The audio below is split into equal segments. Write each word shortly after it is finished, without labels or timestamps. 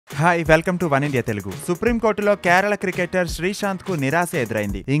Hi welcome to Oneindia Telugu. Supreme కోర్టులో Kerala cricketer Sreesanth కు నిరాశ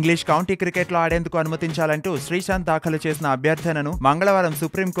ఎదురైంది. ఇంగ్లీష్ కౌంటీ క్రికెట్ లో ఆడేందుకు అనుమతించాలంటూ శ్రీశాంత్ దాఖలు చేసిన అభ్యర్థనను మంగళవారం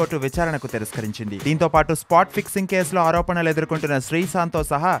సుప్రీం కోర్టు విచారణకు తిరస్కరించింది. దీంతో పాటు స్పాట్ ఫిక్సింగ్ కేసులో ఆరోపణలు ఎదుర్కొంటున్న శ్రీశాంత్ తో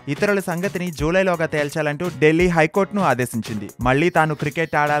సహా ఇతరుల సంగతిని జూలైలోగా తేల్చాలంటూ ఢిల్లీ హైకోర్టును ఆదేశించింది. మళ్లీ తాను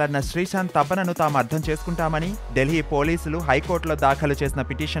క్రికెట్ ఆడాలన్న శ్రీశాంత్ తపనను తాము అర్థం చేసుకుంటామని ఢిల్లీ పోలీసులు హైకోర్టులో దాఖలు చేసిన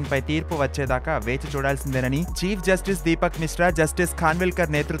పిటిషన్ పై తీర్పు వచ్చేదాకా వేచి చూడాల్సిందేనని chief justice Deepak Mishra, justice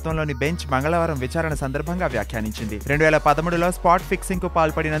Khanwilkar నేతృత్వంలోని బెంచ్ మంగళవారం విచారణ సందర్భంగా వ్యాఖ్యానించింది. 2013లో స్పాట్ ఫిక్సింగ్ కు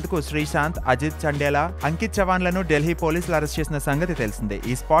పాల్పడినందుకు శ్రీశాంత్, అజిత్ చండేలా, అంకిత్ చవాన్లను ఢిల్లీ పోలీసులు అరెస్ట్ చేసిన సంగతి తెలిసిందే.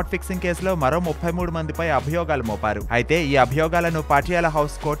 ఈ స్పాట్ ఫిక్సింగ్ కేసులో మరో 33 మందిపై అభియోగాలు మోపారు. అయితే ఈ అభియోగాలను పాటియాలా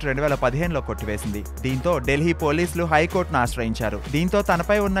హౌస్ కోర్టు 2015లో కొట్టివేసింది. దీంతో ఢిల్లీ పోలీసులు హైకోర్టును ఆశ్రయించారు. దీంతో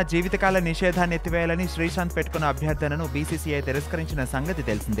తనపై ఉన్న జీవితకాల నిషేధాన్ని ఎత్తివేయాలని శ్రీశాంత్ పెట్టుకున్న అభ్యర్థనను BCCI తిరస్కరించిన సంగతి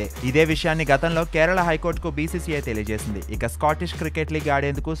తెలిసిందే. ఇదే విషయాన్ని గతంలో కేరళ హైకోర్టుకు BCCI తెలియజేసింది. ఇక స్కాటిష్ క్రికెట్ లీగ్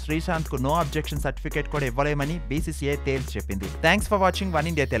ఆడేందుకు శ్రీశాంత్ కు నో అబ్జెక్షన్ సర్టిఫికేట్ కూడా ఇవ్వలేమని BCCI తేల్చి చెప్పింది. Thanks for watching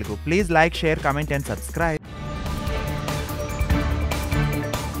Oneindia Telugu. Please like, share, comment and subscribe.